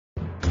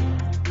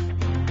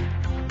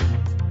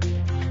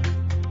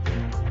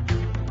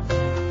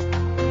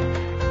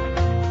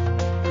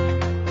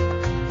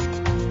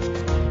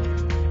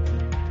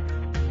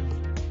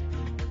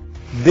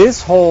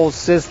This whole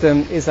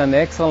system is an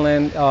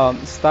excellent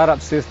startup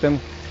system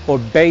or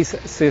base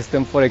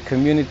system for a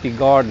community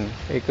garden,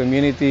 a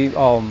community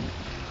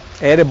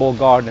edible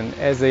garden,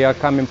 as they are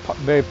coming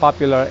very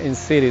popular in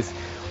cities.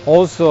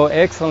 Also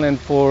excellent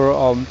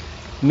for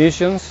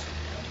missions,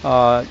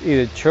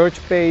 either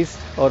church-based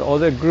or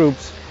other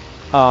groups,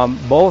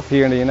 both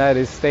here in the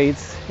United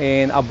States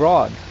and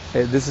abroad.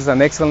 This is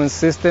an excellent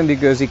system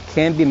because it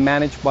can be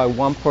managed by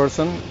one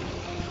person,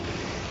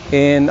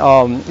 and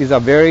is a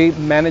very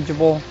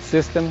manageable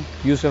system,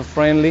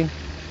 user-friendly,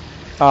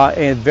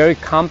 and very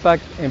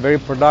compact and very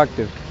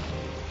productive.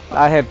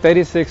 I have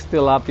 36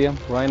 tilapia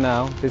right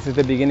now. This is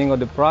the beginning of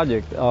the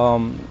project.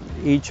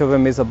 Each of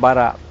them is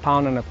about 1.25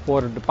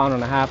 pounds to 1.5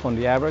 pounds on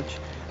the average.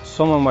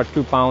 Some of them are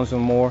 2 pounds or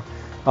more.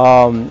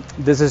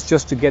 This is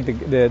just to get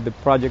the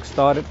project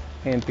started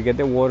and to get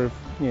the water,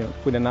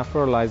 put enough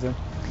fertilizer.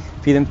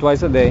 Feed them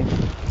twice a day.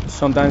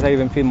 Sometimes I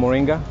even feed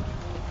moringa.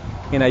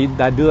 And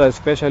I do that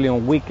especially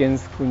on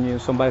weekends when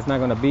somebody's not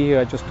going to be here.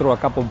 I just throw a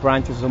couple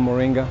branches of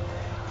moringa.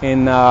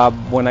 And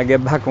when I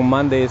get back on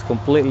Monday, it's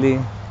completely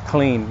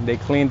clean. They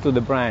clean to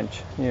the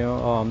branch,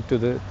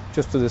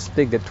 just to the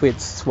stick, the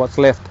twists, what's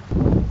left.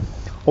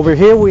 Over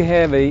here we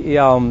have a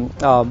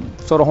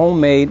sort of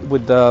homemade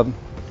with the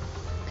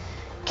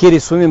kiddie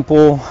swimming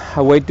pool,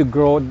 a way to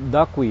grow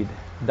duckweed.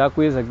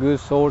 Duckweed is a good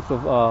source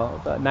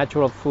of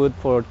natural food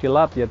for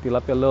tilapia.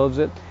 Tilapia loves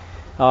it.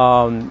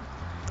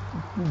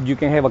 You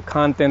can have a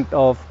content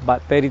of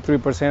about 33%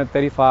 or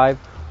 35%,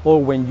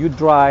 or when you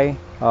dry,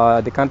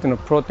 the content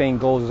of protein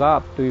goes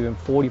up to even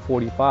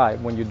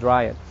 40-45 when you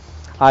dry it.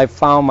 I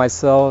found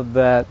myself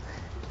that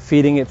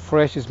feeding it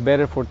fresh is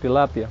better for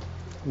tilapia.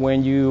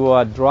 When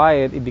you dry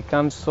it, it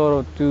becomes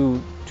sort of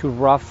too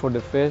rough for the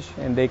fish,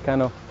 and they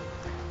kind of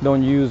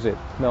don't use it.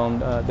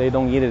 They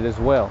don't eat it as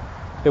well.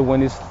 But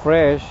when it's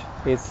fresh,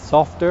 it's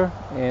softer,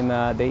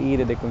 and they eat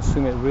it, they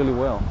consume it really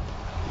well.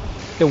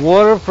 The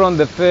water from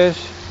the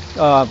fish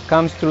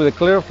comes through the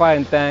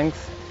clarifying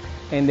tanks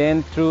and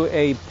then through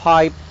a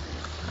pipe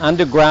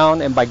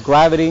underground, and by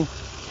gravity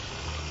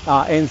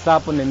ends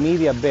up on the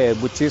media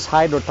bed, which is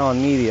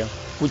hydroton media,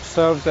 which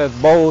serves as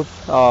both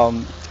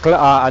an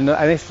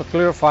extra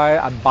clarifier,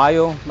 a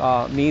bio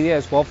media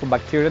as well for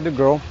bacteria to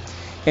grow,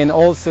 and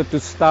also to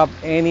stop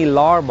any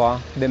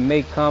larvae that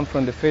may come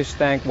from the fish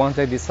tank once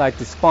they decide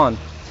to spawn.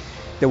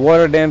 The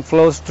water then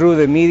flows through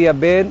the media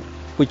bed,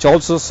 which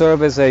also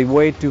serves as a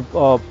way to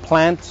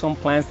plant some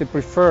plants that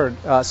prefer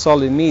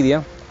solid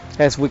media,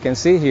 as we can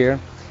see here.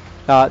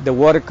 The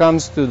water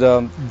comes to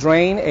the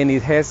drain, and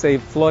it has a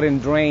floating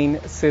drain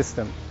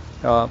system.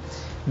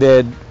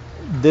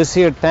 This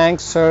here tank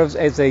serves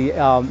as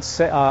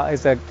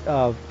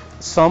a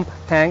sump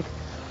tank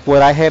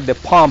where I have the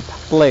pump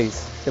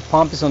placed. The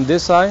pump is on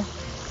this side.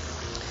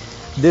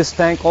 This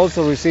tank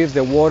also receives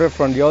the water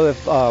from the other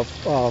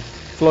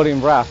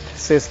floating raft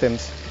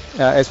systems,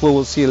 as we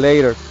will see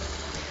later.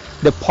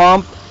 The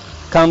pump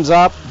comes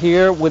up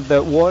here with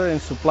the water and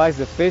supplies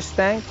the fish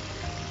tank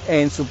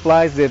and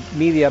supplies the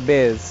media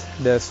beds,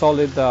 the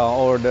solid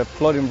or the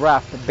floating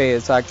raft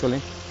beds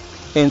actually.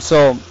 And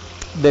so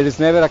there is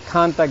never a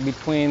contact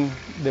between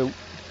the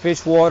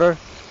fish water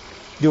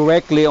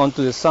directly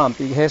onto the sump.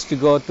 It has to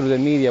go through the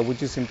media,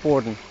 which is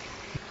important.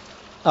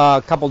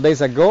 A couple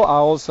days ago, I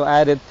also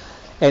added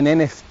an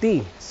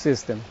NFT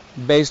system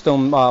based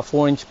on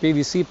 4-inch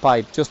PVC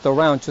pipe just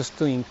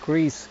to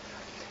increase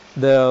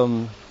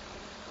the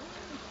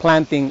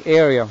planting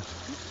area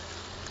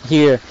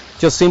here.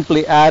 Just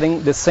simply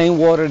adding the same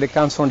water that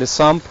comes from the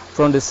sump,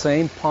 from the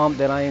same pump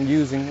that I am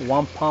using.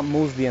 One pump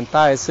moves the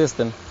entire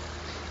system.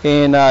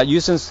 And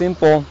using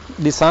simple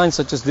designs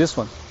such as this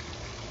one.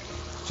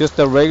 Just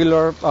a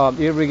regular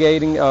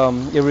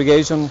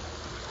irrigation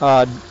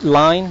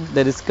line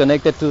that is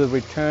connected to the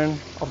return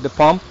of the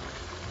pump,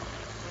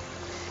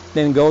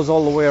 then goes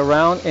all the way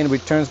around and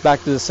returns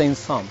back to the same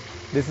sump.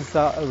 This is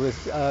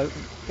a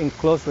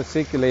enclosed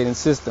recirculating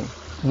system.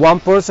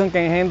 One person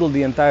can handle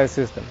the entire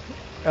system.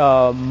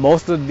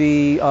 Most of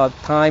the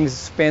time is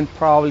spent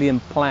probably in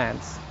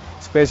plants,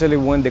 especially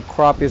when the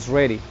crop is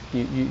ready.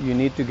 You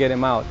need to get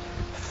them out.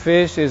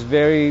 Fish is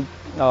very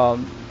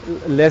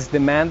less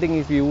demanding,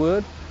 if you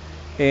would,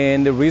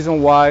 and the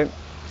reason why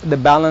the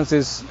balance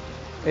is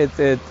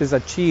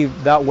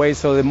achieved that way,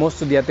 so that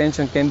most of the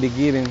attention can be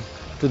given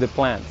to the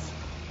plants.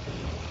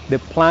 The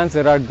plants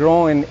that are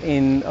growing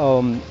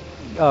in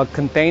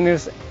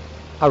containers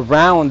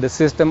around the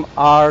system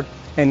are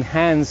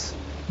enhanced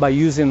by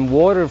using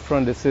water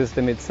from the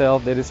system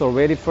itself that is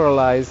already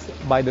fertilized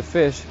by the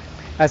fish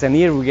as an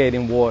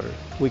irrigating water.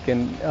 We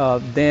can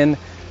then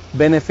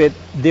benefit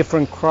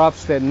different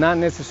crops that not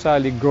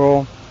necessarily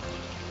grow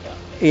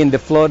in the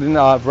floating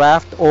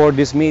raft or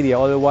this media,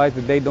 otherwise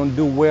they don't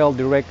do well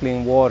directly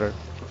in water.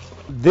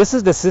 This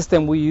is the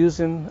system we're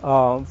using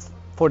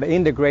for the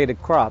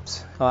integrated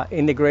crops,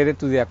 integrated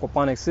to the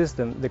aquaponics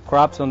system. The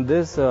crops on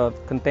these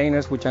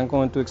containers, which I'm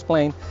going to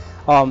explain,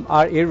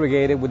 are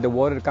irrigated with the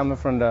water coming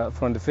from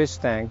the fish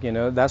tank.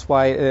 That's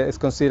why it's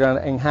considered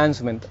an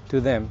enhancement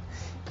to them.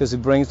 because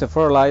it brings the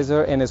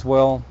fertilizer and as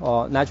well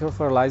natural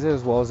fertilizer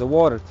as well as the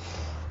water.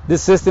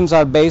 These systems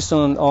are based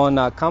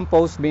on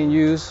compost being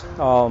used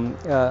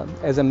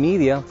as a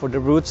media for the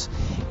roots,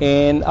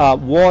 and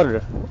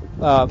water.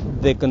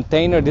 The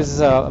container, this is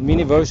a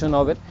mini version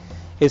of it,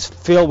 is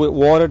filled with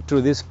water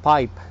through this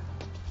pipe.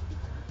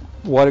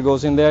 Water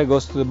goes in there,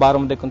 goes to the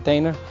bottom of the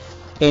container,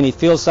 and it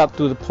fills up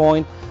to the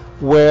point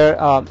where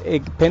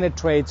it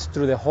penetrates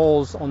through the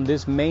holes on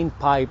this main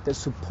pipe that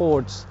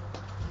supports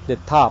the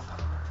top.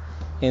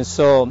 And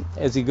so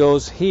as it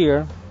goes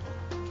here,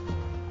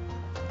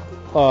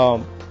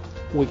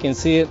 we can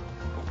see it.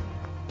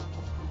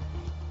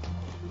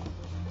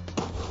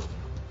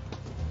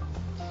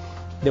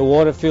 The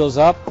water fills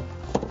up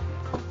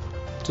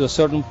to a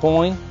certain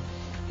point,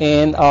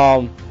 and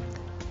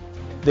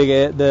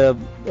the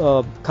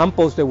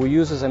compost that we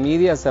use as a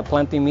media, as a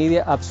planting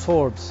media,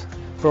 absorbs,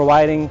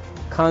 providing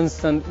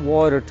constant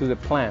water to the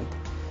plant.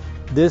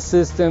 These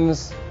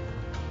systems,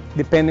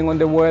 depending on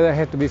the weather,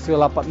 have to be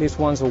filled up at least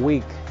once a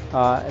week.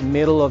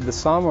 Middle of the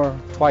summer,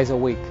 twice a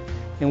week.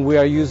 And we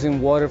are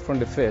using water from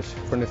the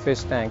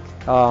fish tank.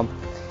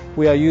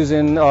 We are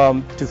using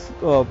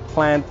to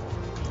plant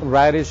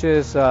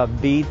radishes,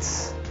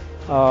 beets,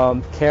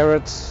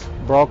 carrots,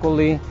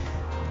 broccoli.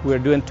 We're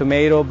doing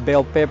tomato,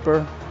 bell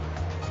pepper,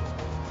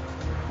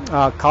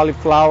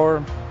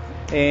 cauliflower,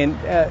 and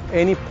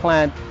any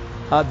plant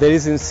that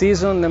is in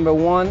season, number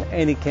one,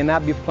 and it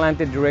cannot be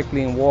planted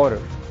directly in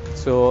water.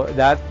 So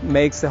that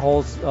makes the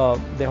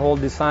whole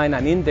design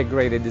an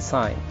integrated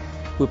design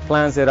with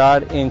plants that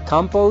are in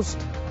compost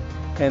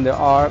and they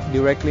are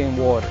directly in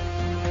water.